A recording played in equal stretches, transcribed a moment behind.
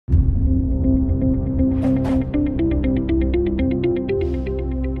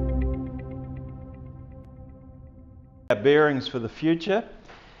bearings for the future.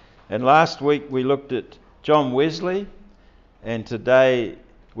 And last week we looked at John Wesley, and today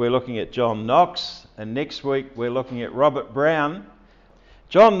we're looking at John Knox, and next week we're looking at Robert Brown.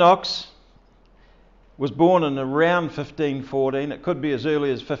 John Knox was born in around 1514. It could be as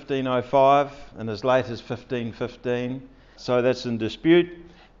early as 1505 and as late as 1515, so that's in dispute.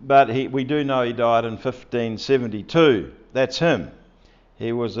 But we do know he died in 1572. That's him.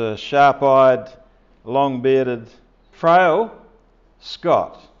 He was a sharp-eyed, long-bearded, frail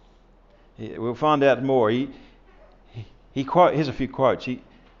Scot. We'll find out more. Here's a few quotes. He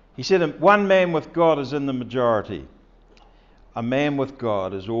said, "One man with God is in the majority. A man with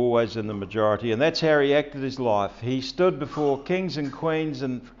God is always in the majority." And that's how he acted his life. He stood before kings and queens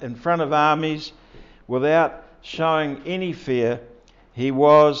and in front of armies without showing any fear. He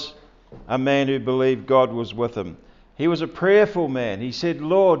was a man who believed God was with him. He was a prayerful man. He said,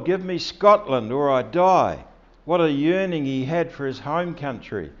 "Lord, give me Scotland or I die." What a yearning he had for his home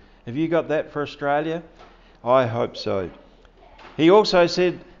country. Have you got that for Australia? I hope so. He also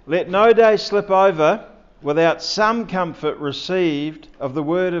said, "Let no day slip over without some comfort received of the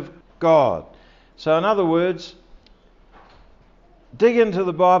word of God." So in other words, dig into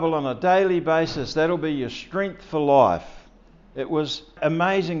the Bible on a daily basis. That'll be your strength for life. It was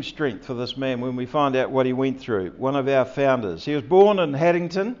amazing strength for this man when we find out what he went through, one of our founders. He was born in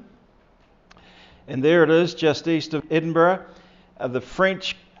Haddington, and there it is, just east of Edinburgh. The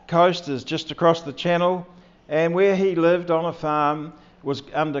French coast is just across the channel, and where he lived on a farm was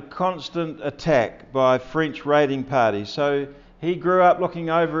under constant attack by French raiding parties. So he grew up looking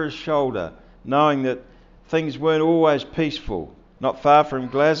over his shoulder, knowing that things weren't always peaceful. Not far from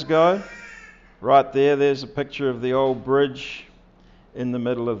Glasgow, right there's a picture of the old bridge in the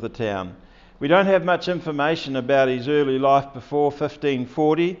middle of the town. We don't have much information about his early life before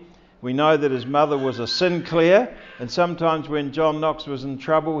 1540. We know that his mother was a Sinclair, and sometimes when John Knox was in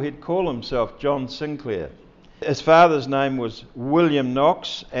trouble, he'd call himself John Sinclair. His father's name was William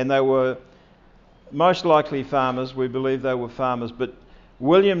Knox, and they were most likely farmers. We believe they were farmers, but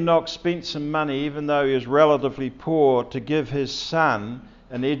William Knox spent some money, even though he was relatively poor, to give his son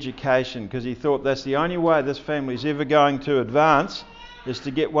an education, because he thought that's the only way this family's ever going to advance, is to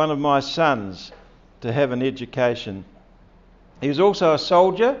get one of my sons to have an education. He was also a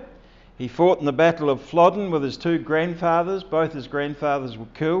soldier. He fought in the Battle of Flodden with his two grandfathers. Both his grandfathers were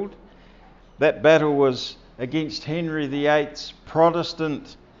killed. That battle was against Henry VIII's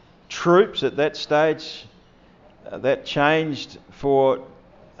Protestant troops at that stage. That changed for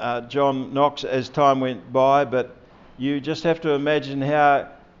John Knox as time went by, but you just have to imagine how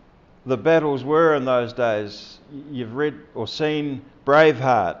the battles were in those days. You've read or seen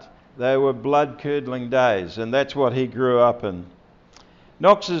Braveheart. They were blood-curdling days, and that's what he grew up in.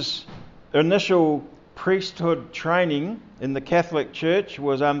 Knox's initial priesthood training in the Catholic Church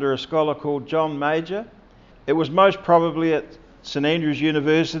was under a scholar called John Major. It was most probably at St Andrews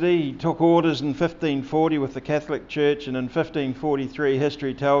University. He took orders in 1540 with the Catholic Church, and in 1543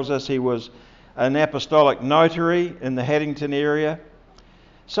 history tells us he was an apostolic notary in the Haddington area.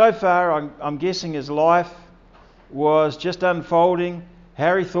 So far, I'm guessing his life was just unfolding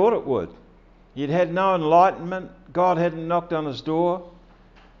how he thought it would. He'd had no enlightenment. God hadn't knocked on his door,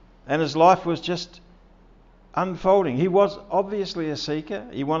 and his life was just unfolding. He was obviously a seeker.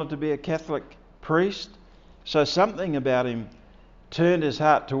 He wanted to be a Catholic priest, so something about him turned his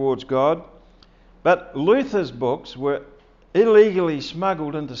heart towards God. But Luther's books were illegally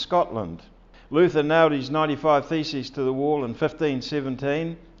smuggled into Scotland. Luther nailed his 95 Theses to the wall in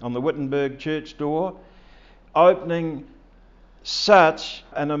 1517 on the Wittenberg church door, opening such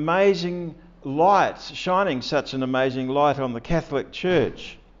an amazing light, shining such an amazing light on the Catholic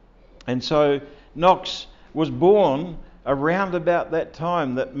Church. And so Knox was born around about that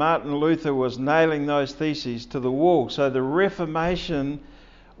time that Martin Luther was nailing those theses to the wall. So the Reformation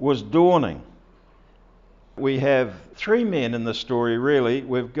was dawning. We have three men in the story, really.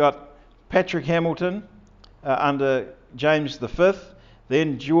 We've got Patrick Hamilton under James V,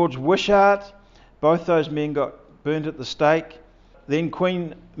 then George Wishart. Both those men got burnt at the stake. Then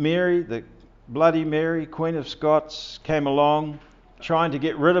Queen Mary, the Bloody Mary, Queen of Scots, came along, trying to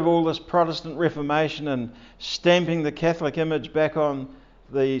get rid of all this Protestant Reformation and stamping the Catholic image back on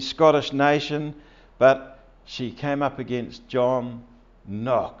the Scottish nation. But she came up against John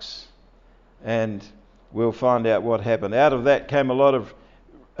Knox, and we'll find out what happened. Out of that came a lot of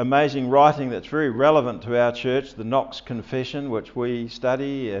amazing writing that's very relevant to our church, the Knox Confession, which we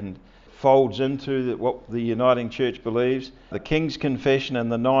study and folds into what the Uniting Church believes, the King's Confession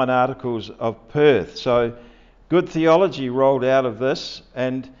and the 9 Articles of Perth. So good theology rolled out of this,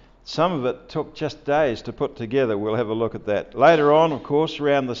 and Some of it took just days to put together. We'll have a look at that. Later on, of course,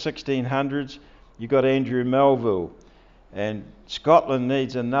 around the 1600s, you got Andrew Melville. And Scotland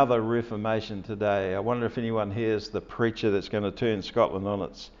needs another reformation today. I wonder if anyone here is the preacher that's going to turn Scotland on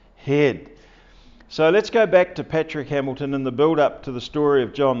its head. So let's go back to Patrick Hamilton in the build-up to the story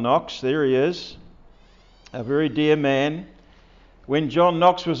of John Knox. There he is, a very dear man. When John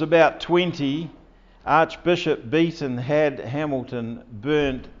Knox was about 20, Archbishop Beaton had Hamilton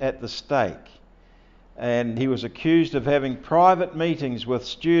burnt at the stake. And he was accused of having private meetings with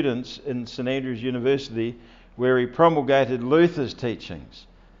students in St Andrews University where he promulgated Luther's teachings.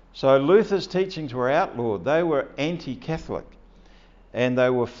 So Luther's teachings were outlawed. They were anti-Catholic. And they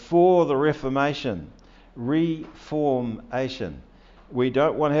were for the Reformation. Reformation. We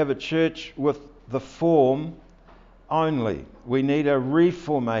don't want to have a church with the form only. We need a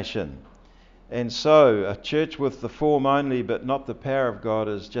reformation. And so a church with the form only but not the power of God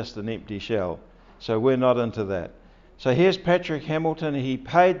is just an empty shell. So we're not into that. So here's Patrick Hamilton. He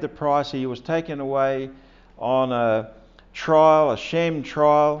paid the price. He was taken away on a trial, a sham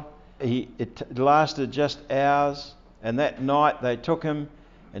trial. It lasted just hours. And that night they took him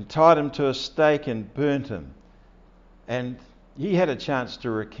and tied him to a stake and burnt him. And he had a chance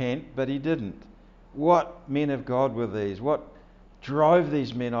to recant, but he didn't. What men of God were these? What drove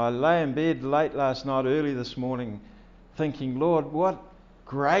these men? I lay in bed late last night, early this morning, thinking, Lord, what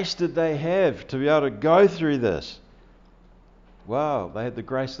grace did they have to be able to go through this? Wow, they had the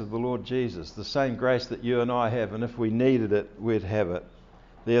grace of the Lord Jesus, the same grace that you and I have, and if we needed it, we'd have it.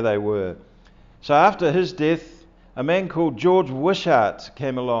 There they were. So after his death, a man called George Wishart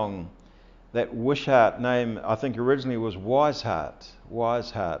came along. That Wishart name, I think originally was Wiseheart.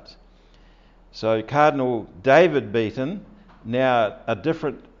 So Cardinal David Beaton, now a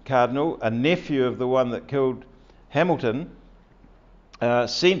different cardinal, a nephew of the one that killed Hamilton,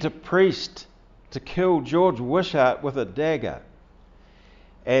 sent a priest to kill George Wishart with a dagger.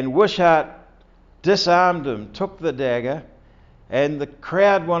 And Wishart disarmed him, took the dagger, and the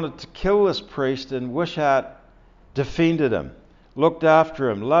crowd wanted to kill this priest, and Wishart defended him, looked after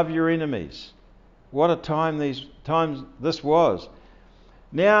him, love your enemies. What a time this was.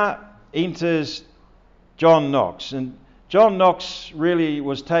 Now enters John Knox, and John Knox really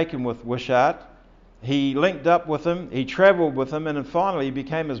was taken with Wishart. He linked up with him, he travelled with him, and finally he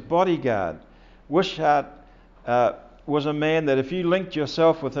became his bodyguard. Wishart was a man that if you linked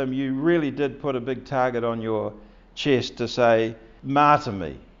yourself with him, you really did put a big target on your chest to say, martyr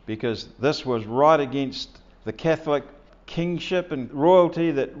me, because this was right against the Catholic kingship and royalty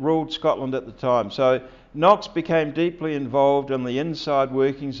that ruled Scotland at the time. So Knox became deeply involved in the inside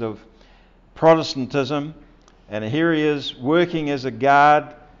workings of Protestantism, and here he is working as a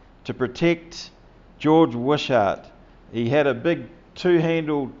guard to protect George Wishart. He had a big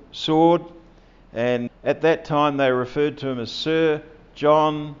two-handled sword, and at that time they referred to him as Sir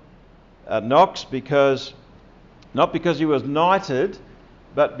John Knox, not because he was knighted,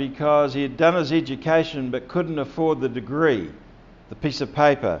 but because he had done his education but couldn't afford the degree, the piece of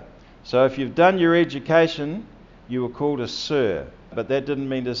paper. So if you've done your education, you were called a Sir, but that didn't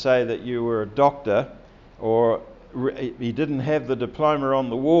mean to say that you were a doctor, or you didn't have the diploma on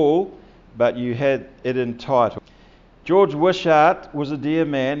the wall, but you had it in title. George Wishart was a dear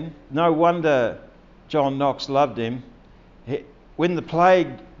man. No wonder John Knox loved him. When the plague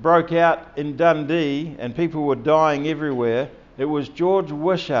broke out in Dundee and people were dying everywhere, it was George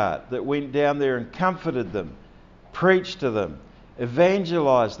Wishart that went down there and comforted them, preached to them,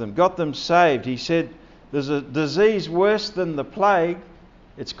 evangelised them, got them saved. He said, there's a disease worse than the plague.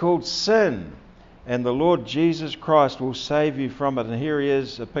 It's called sin. And the Lord Jesus Christ will save you from it. And here he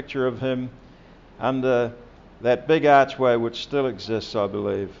is, a picture of him under that big archway which still exists, I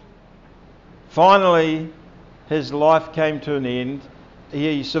believe. Finally, his life came to an end.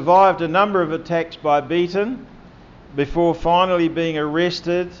 He survived a number of attacks by Beaton before finally being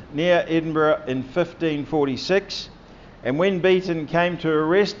arrested near Edinburgh in 1546. And when Beaton came to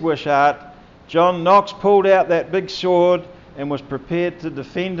arrest Wishart, John Knox pulled out that big sword and was prepared to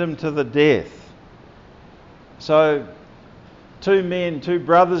defend him to the death. So, two men, two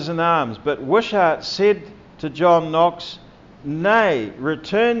brothers in arms. But Wishart said to John Knox, "Nay,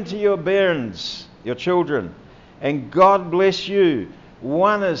 return to your bairns, your children, and God bless you.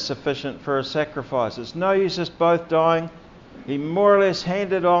 One is sufficient for a sacrifice. It's no use us both dying." He more or less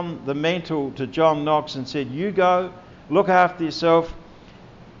handed on the mantle to John Knox and said, "You go, look after yourself,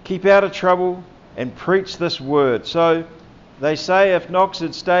 keep out of trouble, and preach this word." So they say if Knox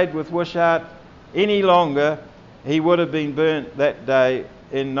had stayed with Wishart any longer, he would have been burnt that day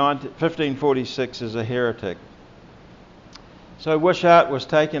in 1546 as a heretic. So Wishart was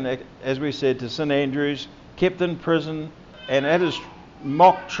taken, as we said, to St Andrews, kept in prison, and at his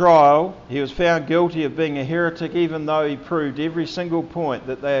mock trial he was found guilty of being a heretic, even though he proved every single point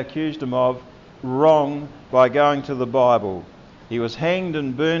that they accused him of wrong by going to the Bible. He was hanged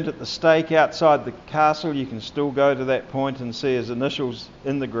and burnt at the stake outside the castle. You can still go to that point and see his initials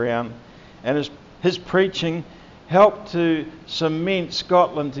in the ground. And his preaching helped to cement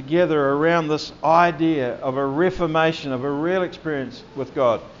Scotland together around this idea of a reformation, of a real experience with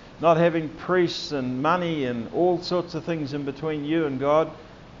God. Not having priests and money and all sorts of things in between you and God,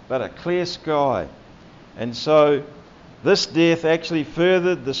 but a clear sky. And so this death actually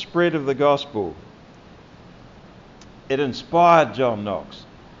furthered the spread of the gospel. It inspired John Knox.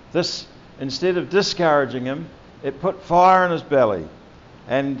 This, instead of discouraging him, it put fire in his belly.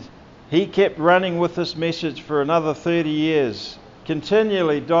 And he kept running with this message for another 30 years,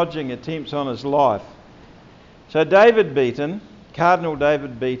 continually dodging attempts on his life. So David Beaton, Cardinal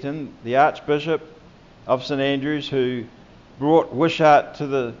David Beaton, the Archbishop of St Andrews, who brought Wishart to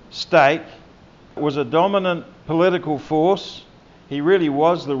the stake, was a dominant political force. He really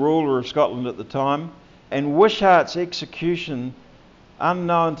was the ruler of Scotland at the time. And Wishart's execution,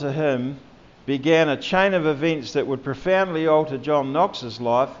 unknown to him, began a chain of events that would profoundly alter John Knox's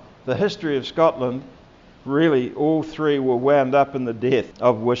life, the history of Scotland. Really, all three were wound up in the death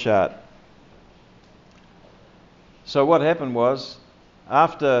of Wishart. So what happened was,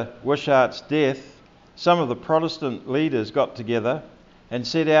 after Wishart's death, some of the Protestant leaders got together and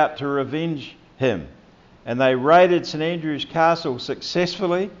set out to revenge him. And they raided St Andrews Castle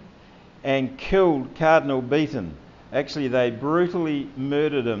successfully and killed Cardinal Beaton. Actually, they brutally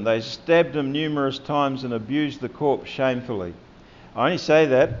murdered him. They stabbed him numerous times and abused the corpse shamefully. I only say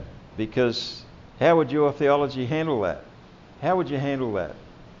that because how would your theology handle that? How would you handle that?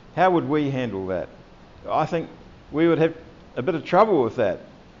 How would we handle that? I think we would have a bit of trouble with that.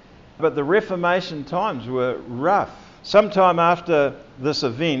 But the Reformation times were rough. Sometime after this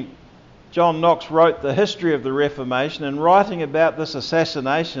event, John Knox wrote the history of the Reformation, and writing about this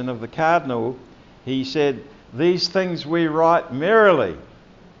assassination of the Cardinal, he said, "These things we write merrily."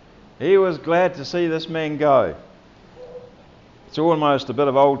 He was glad to see this man go. It's almost a bit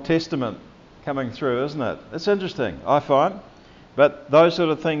of Old Testament coming through, isn't it? It's interesting, I find. But those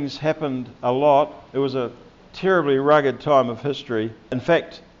sort of things happened a lot. It was a terribly rugged time of history. In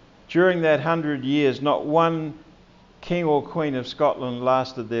fact, during that 100 years, not one king or queen of Scotland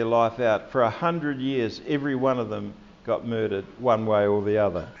lasted their life out. For 100 years, every one of them got murdered one way or the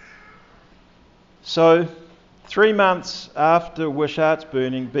other. So, 3 months after Wishart's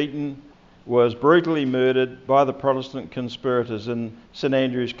burning, Beaton was brutally murdered by the Protestant conspirators in St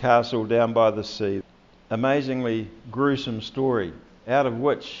Andrews Castle down by the sea. Amazingly gruesome story, out of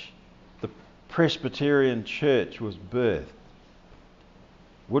which the Presbyterian Church was birthed.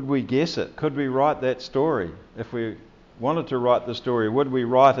 Would we guess it? Could we write that story? If we wanted to write the story, would we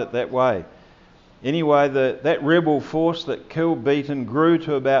write it that way? Anyway, that rebel force that killed Beaton grew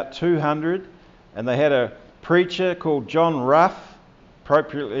to about 200, and they had a preacher called John Ruff,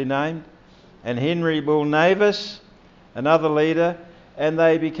 appropriately named, and Henry Bull Navis, another leader, and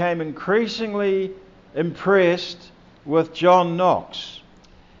they became increasingly impressed with John Knox.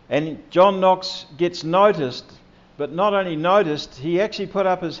 And John Knox gets noticed, but not only noticed, he actually put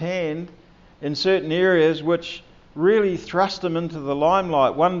up his hand in certain areas which really thrust him into the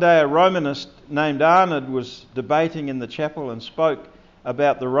limelight. One day a Romanist named Arnold was debating in the chapel and spoke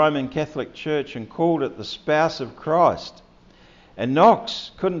about the Roman Catholic Church and called it the spouse of Christ. And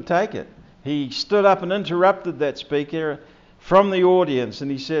Knox couldn't take it. He stood up and interrupted that speaker from the audience,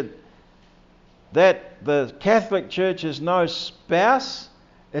 and he said that the Catholic Church is no spouse,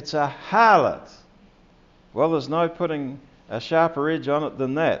 it's a harlot. Well, there's no putting a sharper edge on it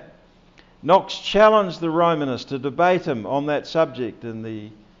than that. Knox challenged the Romanists to debate him on that subject, and the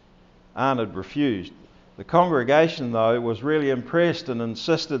Arnold refused. The congregation, though, was really impressed and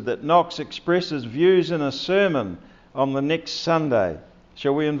insisted that Knox express his views in a sermon on the next Sunday.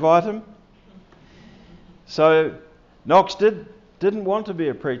 Shall we invite him? So Knox didn't want to be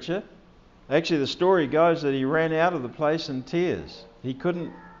a preacher. Actually, the story goes that he ran out of the place in tears. He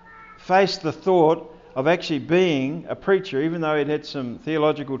couldn't face the thought of actually being a preacher, even though he'd had some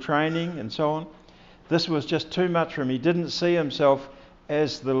theological training and so on. This was just too much for him. He didn't see himself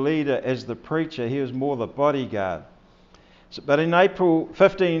as the leader, as the preacher. He was more the bodyguard. But in April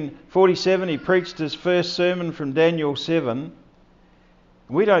 1547, he preached his first sermon from Daniel 7.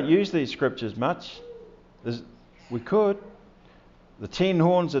 We don't use these scriptures much. We could. The 10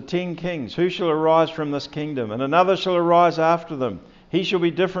 horns are 10 kings. Who shall arise from this kingdom? And another shall arise after them. He shall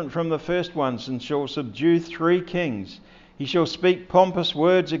be different from the first ones and shall subdue 3 kings. He shall speak pompous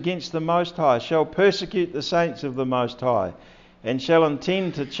words against the Most High, shall persecute the saints of the Most High, and shall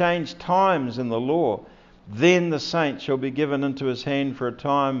intend to change times in the law. Then the saint shall be given into his hand for a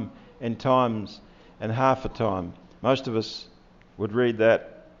time and times and half a time. Most of us would read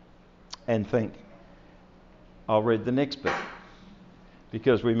that and think, I'll read the next bit,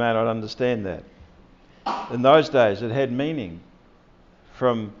 because we may not understand that. In those days it had meaning.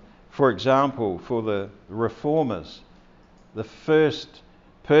 For example, for the reformers, the first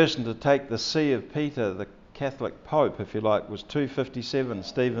person to take the see of Peter, the Catholic Pope, if you like, was 257,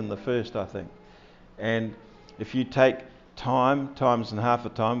 Stephen I, I think. And if you take time times and half a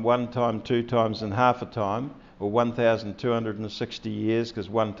time, 1 time, 2 times and half a time, or 1,260 years, because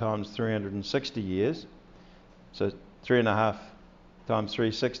 1 times 360 years, so 3.5 times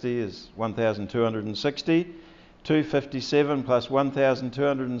 360 is 1,260. 257 plus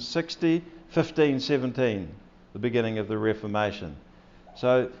 1,260, 1517, the beginning of the Reformation.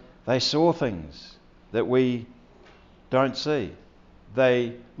 So they saw things that we don't see.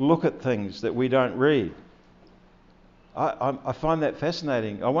 They look at things that we don't read. I find that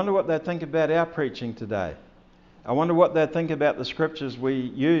fascinating. I wonder what they'd think about our preaching today. I wonder what they'd think about the scriptures we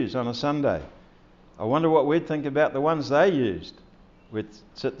use on a Sunday. I wonder what we'd think about the ones they used. We'd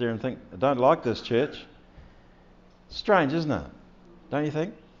sit there and think, I don't like this church. Strange, isn't it? Don't you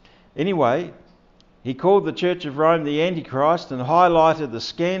think? Anyway, he called the Church of Rome the Antichrist and highlighted the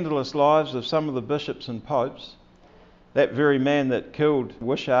scandalous lives of some of the bishops and popes. That very man that killed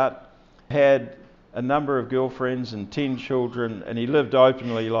Wishart had a number of girlfriends and 10 children, and he lived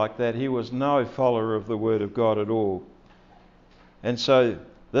openly like that. He was no follower of the Word of God at all. And so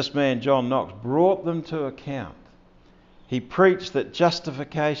this man, John Knox, brought them to account. He preached that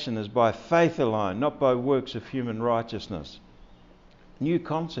justification is by faith alone, not by works of human righteousness. New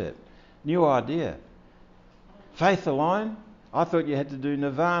concept, new idea. Faith alone? I thought you had to do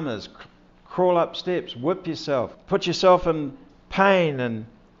nirvanas, crawl up steps, whip yourself, put yourself in pain and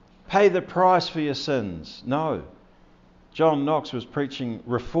pay the price for your sins. No. John Knox was preaching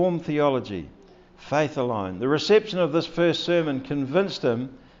Reformed theology, faith alone. The reception of this first sermon convinced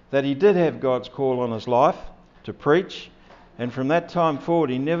him that he did have God's call on his life to preach, and from that time forward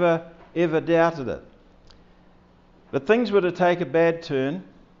he never ever doubted it. But things were to take a bad turn.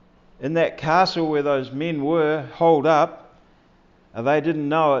 In that castle where those men were holed up, they didn't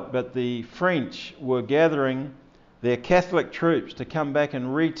know it, but the French were gathering their Catholic troops to come back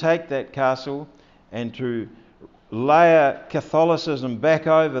and retake that castle and to layer Catholicism back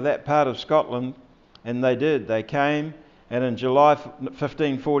over that part of Scotland. And they did. They came, and in July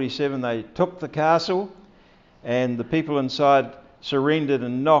 1547 they took the castle, and the people inside surrendered,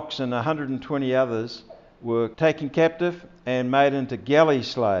 and Knox and 120 others were taken captive and made into galley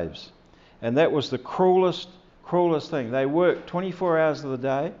slaves. And that was the cruelest thing. They worked 24 hours of the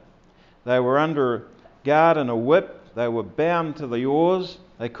day. They were under a guard and a whip. They were bound to the oars.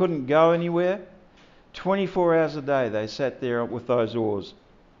 They couldn't go anywhere. 24 hours a day they sat there with those oars.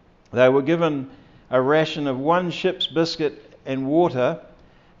 They were given a ration of 1 ship's biscuit and water,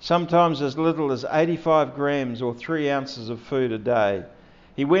 sometimes as little as 85 grams or 3 ounces of food a day.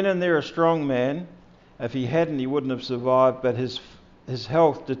 He went in there a strong man. If he hadn't, he wouldn't have survived, but his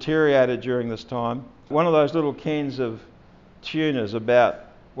health deteriorated during this time. One of those little cans of tuna is about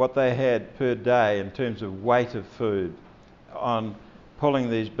what they had per day in terms of weight of food on pulling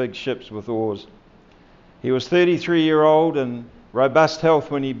these big ships with oars. He was 33-year-old and robust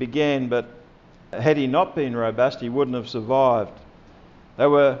health when he began, but had he not been robust, he wouldn't have survived. There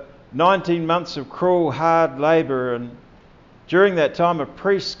were 19 months of cruel, hard labour, and during that time a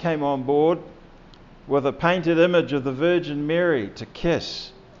priest came on board with a painted image of the Virgin Mary to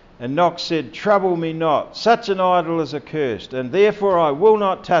kiss. And Knox said, "Trouble me not, such an idol is accursed, and therefore I will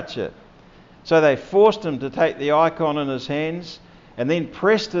not touch it." So they forced him to take the icon in his hands and then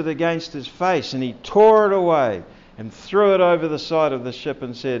pressed it against his face, and he tore it away and threw it over the side of the ship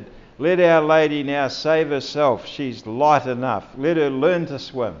and said, "Let Our Lady now save herself. She's light enough. Let her learn to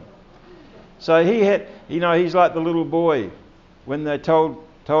swim." So he had, he's like the little boy when they told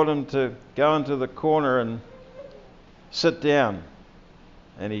him to go into the corner and sit down.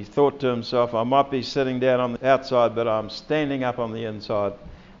 And he thought to himself, I might be sitting down on the outside, but I'm standing up on the inside.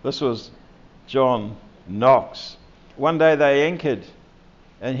 This was John Knox. One day they anchored,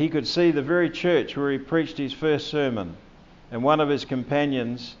 and he could see the very church where he preached his first sermon. And one of his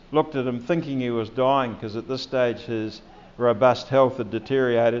companions looked at him thinking he was dying, because at this stage his robust health had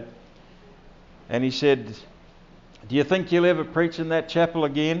deteriorated. And he said, "Do you think you'll ever preach in that chapel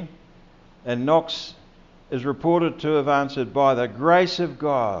again?" And Knox is reported to have answered, "By the grace of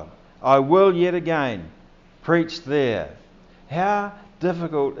God, I will yet again preach there." How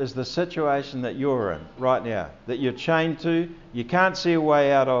difficult is the situation that you're in right now, that you're chained to, you can't see a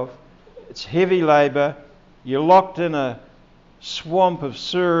way out of? It's heavy labour, you're locked in a swamp of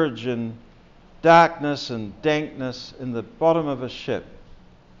sewage and darkness and dankness in the bottom of a ship.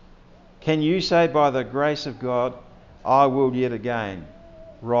 Can you say, by the grace of God, I will yet again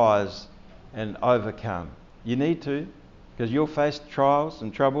rise and overcome? You need to, because you'll face trials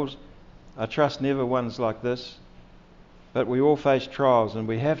and troubles. I trust never one's like this, but we all face trials, and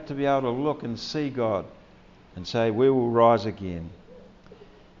we have to be able to look and see God and say, we will rise again.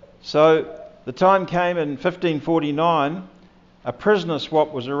 So the time came in 1549, a prisoner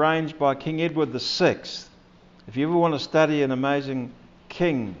swap was arranged by King Edward VI. If you ever want to study an amazing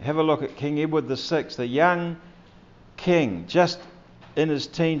king, have a look at King Edward VI, a young king. Just in his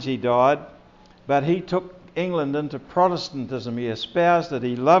teens he died, but he took England into Protestantism. He espoused it.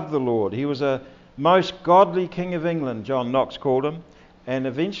 He loved the Lord. He was a most godly king of England, John Knox called him, and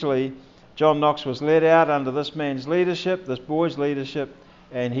eventually John Knox was led out under this man's leadership, this boy's leadership,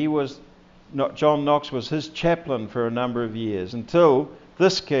 and John Knox was his chaplain for a number of years until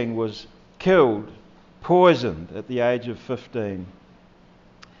this king was killed, poisoned at the age of 15.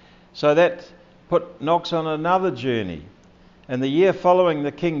 So that put Knox on another journey. And the year following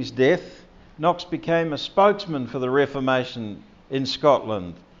the king's death, Knox became a spokesman for the Reformation in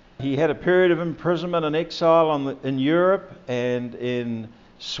Scotland. He had a period of imprisonment and exile in Europe and in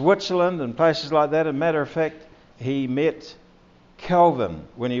Switzerland and places like that. As a matter of fact, he met Calvin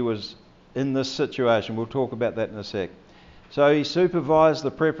when he was in this situation. We'll talk about that in a sec. So he supervised the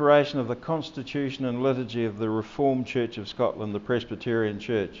preparation of the constitution and liturgy of the Reformed Church of Scotland, the Presbyterian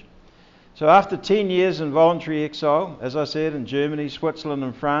Church. So after 10 years in voluntary exile, as I said, in Germany, Switzerland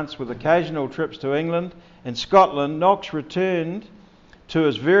and France, with occasional trips to England and Scotland, Knox returned to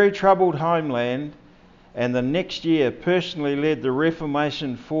his very troubled homeland, and the next year personally led the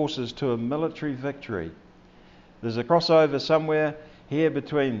Reformation forces to a military victory. There's a crossover somewhere here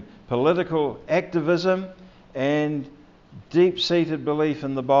between political activism and deep-seated belief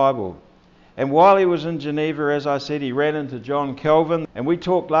in the Bible. And while he was in Geneva, as I said, he ran into John Calvin. And we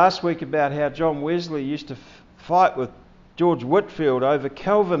talked last week about how John Wesley used to fight with George Whitefield over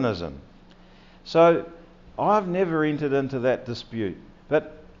Calvinism. So I've never entered into that dispute.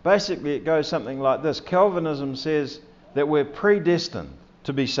 But basically it goes something like this. Calvinism says that we're predestined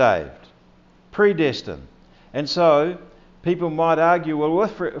to be saved. Predestined. And so people might argue, well,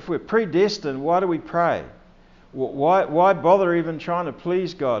 if we're predestined, why do we pray? Why bother even trying to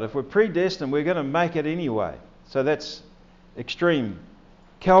please God? If we're predestined, we're going to make it anyway. So that's extreme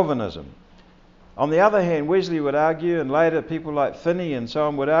Calvinism. On the other hand, Wesley would argue, and later people like Finney and so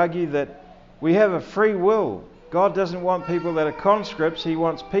on would argue, that we have a free will. God doesn't want people that are conscripts. He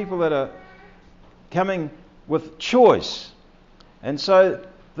wants people that are coming with choice. And so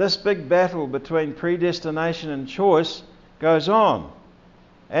this big battle between predestination and choice goes on.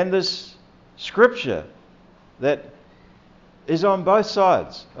 And this scripture that is on both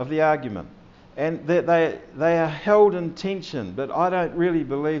sides of the argument, and that they are held in tension, but I don't really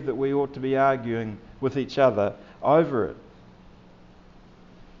believe that we ought to be arguing with each other over it.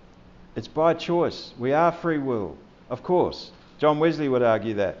 It's by choice. We are free will, of course. John Wesley would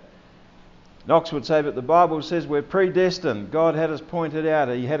argue that. Knox would say, but the Bible says we're predestined. God had us pointed out.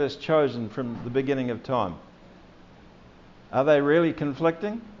 He had us chosen from the beginning of time. Are they really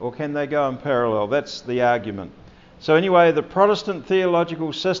conflicting, or can they go in parallel? That's the argument. So anyway, the Protestant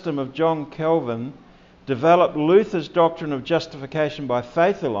theological system of John Calvin developed Luther's doctrine of justification by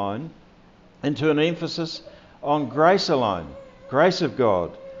faith alone into an emphasis on grace alone, grace of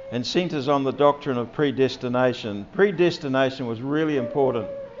God, and centres on the doctrine of predestination. Predestination was really important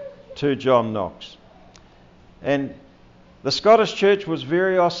to John Knox. And the Scottish church was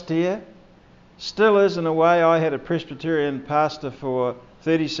very austere. Still is in a way. I had a Presbyterian pastor for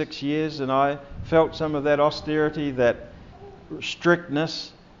 36 years and I felt some of that austerity, that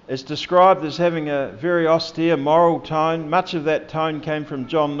strictness. It's described as having a very austere moral tone. Much of that tone came from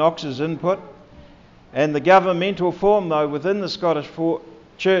John Knox's input. And the governmental form, though, within the Scottish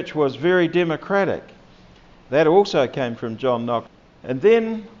church was very democratic. That also came from John Knox. And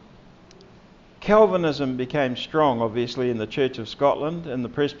then Calvinism became strong, obviously, in the Church of Scotland and the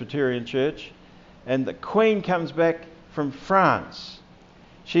Presbyterian Church. And the Queen comes back from France.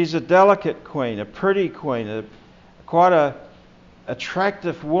 She's a delicate queen, a pretty queen, quite a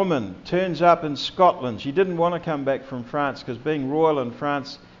attractive woman, turns up in Scotland. She didn't want to come back from France because being royal in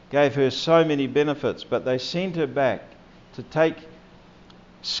France gave her so many benefits, but they sent her back to take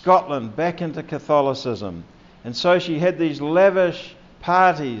Scotland back into Catholicism. And so she had these lavish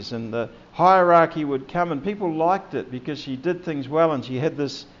parties, and the hierarchy would come, and people liked it because she did things well, and she had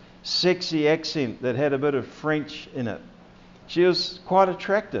this sexy accent that had a bit of French in it. She was quite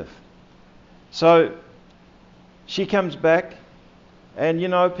attractive. So she comes back, and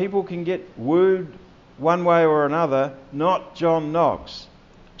people can get wooed one way or another, not John Knox.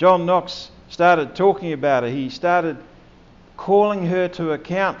 John Knox started talking about her. He started calling her to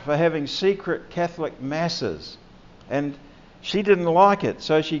account for having secret Catholic masses, and she didn't like it,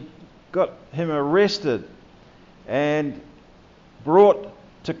 so she got him arrested and brought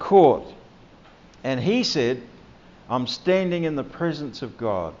to court. And he said, "I'm standing in the presence of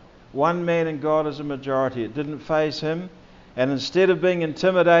God. One man and God is a majority." It didn't faze him, and instead of being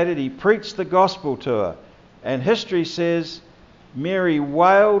intimidated, he preached the gospel to her. And history says Mary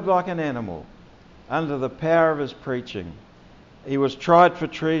wailed like an animal under the power of his preaching. He was tried for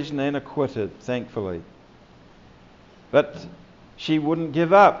treason and acquitted, thankfully. But she wouldn't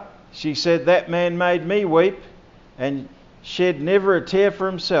give up. She said, "That man made me weep and shed never a tear for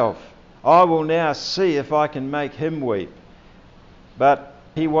himself. I will now see if I can make him weep." But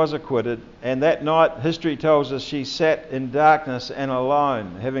he was acquitted, and that night, history tells us, she sat in darkness and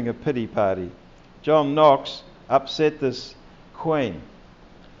alone, having a pity party. John Knox upset this queen.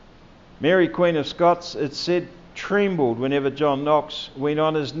 Mary, Queen of Scots, it said, trembled whenever John Knox went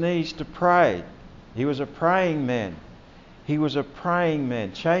on his knees to pray. He was a praying man. He was a praying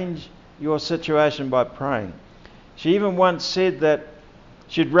man. Change your situation by praying. She even once said that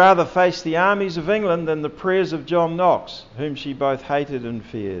she'd rather face the armies of England than the prayers of John Knox, whom she both hated and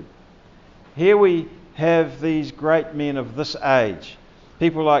feared. Here we have these great men of this age.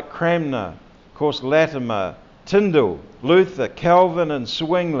 People like Cranmer, of course Latimer, Tyndale, Luther, Calvin and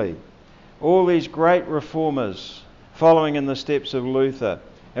Zwingli. All these great reformers following in the steps of Luther.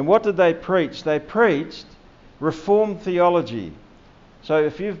 And what did they preach? They preached Reformed theology. So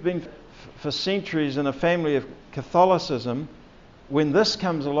if you've been for centuries in a family of Catholicism, when this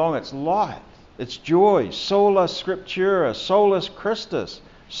comes along, it's light, it's joy, sola scriptura, solus Christus,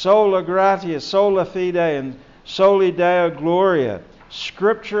 sola gratia, sola fide, and soli Deo gloria.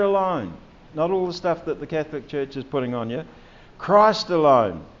 Scripture alone, not all the stuff that the Catholic Church is putting on you. Christ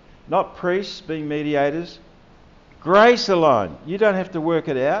alone, not priests being mediators. Grace alone, you don't have to work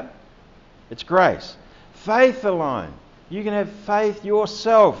it out. It's grace. Faith alone, you can have faith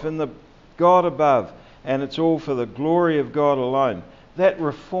yourself in the God above, and it's all for the glory of God alone. That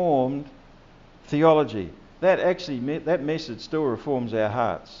reformed theology, that message still reforms our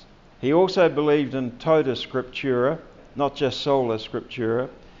hearts. He also believed in tota scriptura, not just sola scriptura.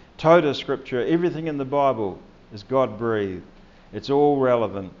 Tota scriptura, everything in the Bible is God-breathed. It's all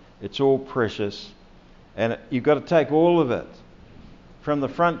relevant, it's all precious, and you've got to take all of it from the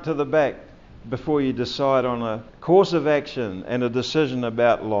front to the back before you decide on a course of action and a decision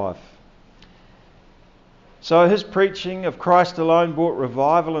about life. So his preaching of Christ alone brought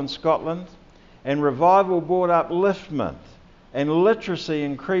revival in Scotland, and revival brought upliftment, and literacy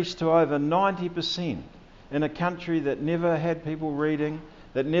increased to over 90% in a country that never had people reading,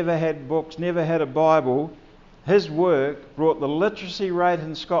 that never had books, never had a Bible. His work brought the literacy rate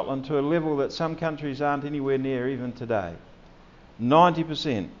in Scotland to a level that some countries aren't anywhere near even today.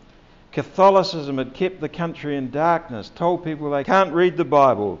 90%. Catholicism had kept the country in darkness, told people they can't read the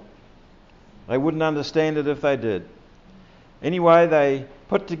Bible. They wouldn't understand it if they did. Anyway, they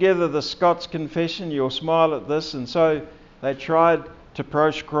put together the Scots Confession. You'll smile at this. And so they tried to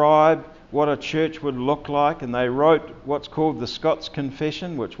proscribe what a church would look like, and they wrote what's called the Scots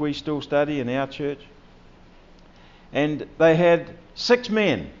Confession, which we still study in our church. And they had 6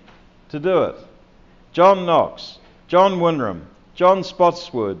 men to do it. John Knox, John Wynram, John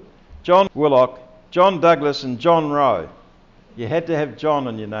Spotswood, John Willock, John Douglas and John Rowe. You had to have John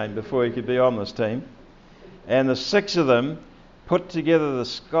in your name before you could be on this team. And the 6 of them put together the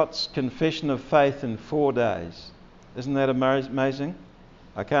Scots Confession of Faith in 4 days. Isn't that amazing?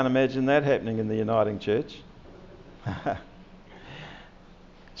 I can't imagine that happening in the Uniting Church.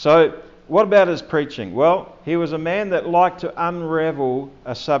 So, what about his preaching? Well, he was a man that liked to unravel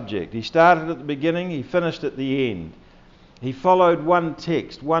a subject. He started at the beginning, he finished at the end. He followed one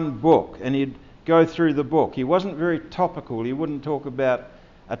text, one book, and he'd go through the book. He wasn't very topical. He wouldn't talk about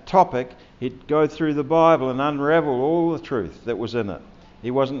a topic. He'd go through the Bible and unravel all the truth that was in it. He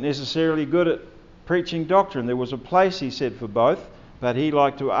wasn't necessarily good at preaching doctrine. There was a place, he said, for both, but he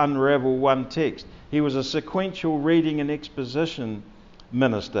liked to unravel one text. He was a sequential reading and exposition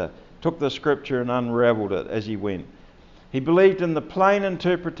minister. Took the scripture and unravelled it as he went. He believed in the plain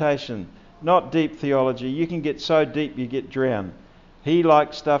interpretation, not deep theology. You can get so deep you get drowned. He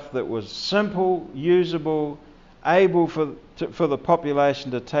liked stuff that was simple, usable, able for the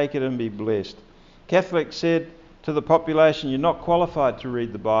population to take it and be blessed. Catholics said to the population, you're not qualified to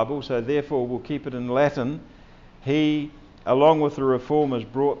read the Bible, so therefore we'll keep it in Latin. He, along with the Reformers,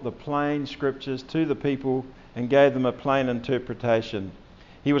 brought the plain scriptures to the people and gave them a plain interpretation.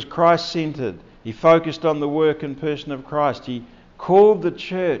 He was Christ-centered. He focused on the work and person of Christ. He called the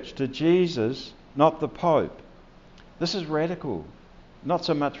church to Jesus, not the Pope. This is radical. Not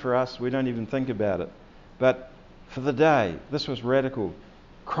so much for us, we don't even think about it. But for the day, this was radical.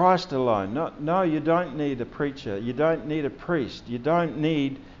 Christ alone. No, you don't need a preacher. You don't need a priest. You don't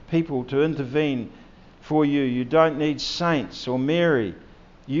need people to intervene for you. You don't need saints or Mary.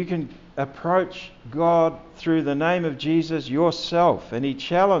 You can approach God through the name of Jesus yourself. And he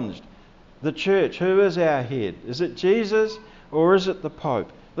challenged the church. Who is our head? Is it Jesus or is it the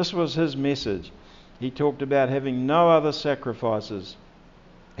Pope? This was his message. He talked about having no other sacrifices.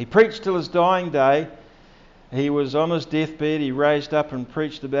 He preached till his dying day. He was on his deathbed. He raised up and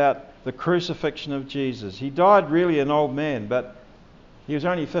preached about the crucifixion of Jesus. He died really an old man, but he was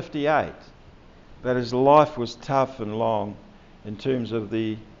only 58. But his life was tough and long in terms of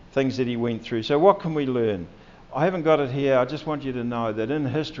the things that he went through. So what can we learn? I haven't got it here. I just want you to know that in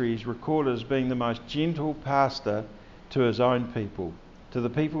history he's recorded as being the most gentle pastor to his own people, to the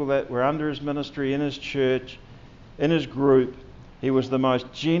people that were under his ministry, in his church, in his group. He was the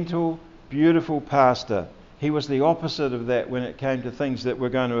most gentle, beautiful pastor. He was the opposite of that when it came to things that were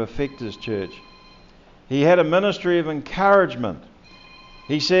going to affect his church. He had a ministry of encouragement.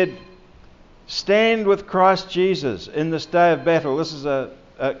 He said, stand with Christ Jesus in this day of battle. This is a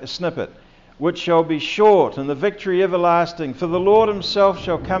snippet. Which shall be short and the victory everlasting. For the Lord himself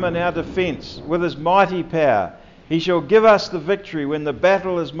shall come in our defence with his mighty power. He shall give us the victory when the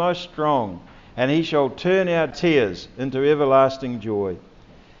battle is most strong. And he shall turn our tears into everlasting joy.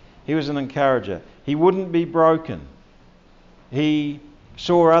 He was an encourager. He wouldn't be broken. He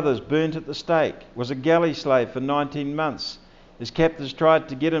saw others burnt at the stake, was a galley slave for 19 months. His captors tried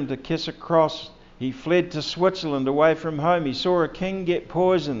to get him to kiss a cross. He fled to Switzerland away from home. He saw a king get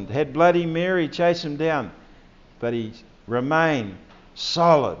poisoned, had Bloody Mary chase him down. But he remained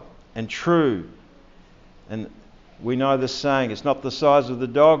solid and true. And we know this saying, it's not the size of the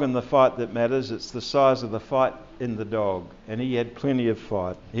dog in the fight that matters, it's the size of the fight in the dog. And he had plenty of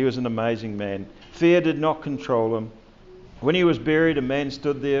fight. He was an amazing man. Fear did not control him. When he was buried, a man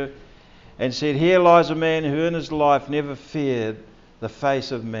stood there and said, here lies a man who in his life never feared the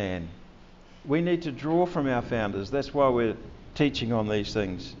face of man. We need to draw from our founders. That's why we're teaching on these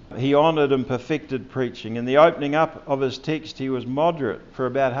things. He honoured and perfected preaching. In the opening up of his text, he was moderate for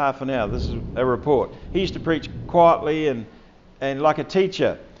about half an hour. This is a report. He used to preach quietly and like a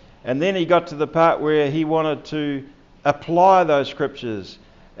teacher. And then he got to the part where he wanted to apply those scriptures.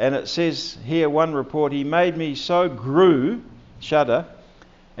 And it says here, one report, he made me so shudder,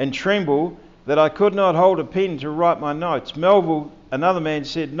 and tremble that I could not hold a pen to write my notes. Melville, another man,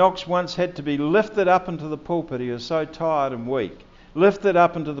 said Knox once had to be lifted up into the pulpit. He was so tired and weak. Lifted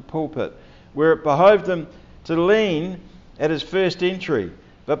up into the pulpit, where it behoved him to lean at his first entry.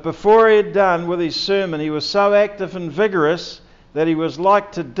 But before he had done with his sermon, he was so active and vigorous that he was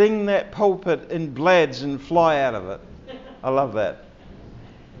like to ding that pulpit in blads and fly out of it. I love that.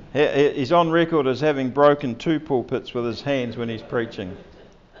 He's on record as having broken 2 pulpits with his hands when he's preaching.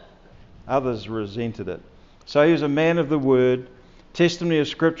 Others resented it. So he was a man of the word. Testimony of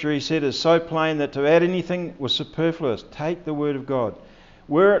Scripture, he said, is so plain that to add anything was superfluous. Take the word of God.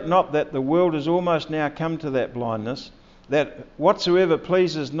 Were it not that the world has almost now come to that blindness, that whatsoever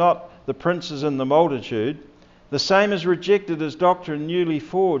pleases not the princes and the multitude, the same is rejected as doctrine newly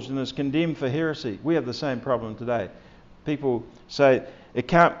forged and is condemned for heresy. We have the same problem today. People say,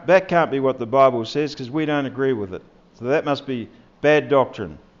 that can't be what the Bible says because we don't agree with it. So that must be bad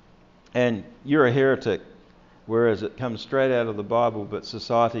doctrine. And you're a heretic, whereas it comes straight out of the Bible, but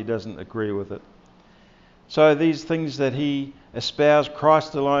society doesn't agree with it. So these things that he espoused,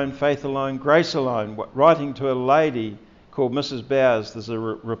 Christ alone, faith alone, grace alone, writing to a lady called Mrs. Bowers, there's a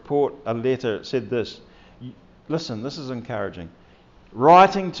letter, it said this. Listen, this is encouraging.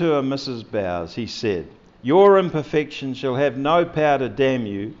 Writing to a Mrs. Bowers, he said, your imperfection shall have no power to damn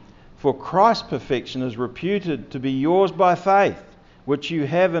you, for Christ's perfection is reputed to be yours by faith, which you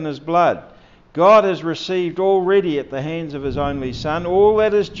have in his blood. God has received already at the hands of his only Son all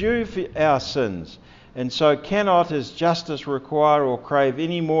that is due for our sins, and so cannot his justice require or crave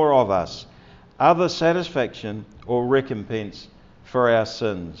any more of us, other satisfaction or recompense for our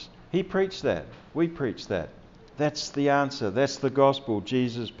sins. He preached that. We preach that. That's the answer. That's the gospel.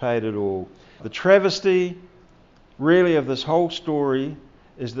 Jesus paid it all. The travesty, really, of this whole story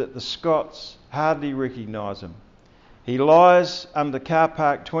is that the Scots hardly recognise him. He lies under car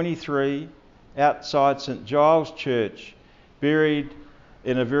park 23 outside St Giles Church, buried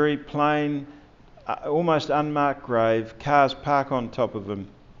in a very plain, almost unmarked grave. Cars park on top of him.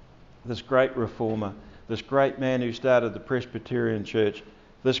 This great reformer, this great man who started the Presbyterian Church,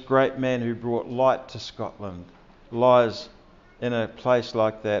 this great man who brought light to Scotland, lies in a place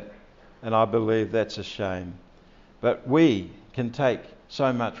like that, and I believe that's a shame. But we can take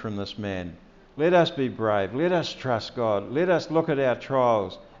so much from this man. Let us be brave. Let us trust God. Let us look at our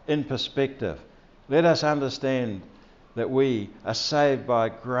trials in perspective. Let us understand that we are saved by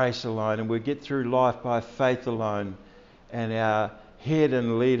grace alone, and we get through life by faith alone, and our head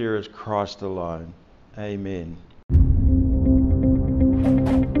and leader is Christ alone. Amen.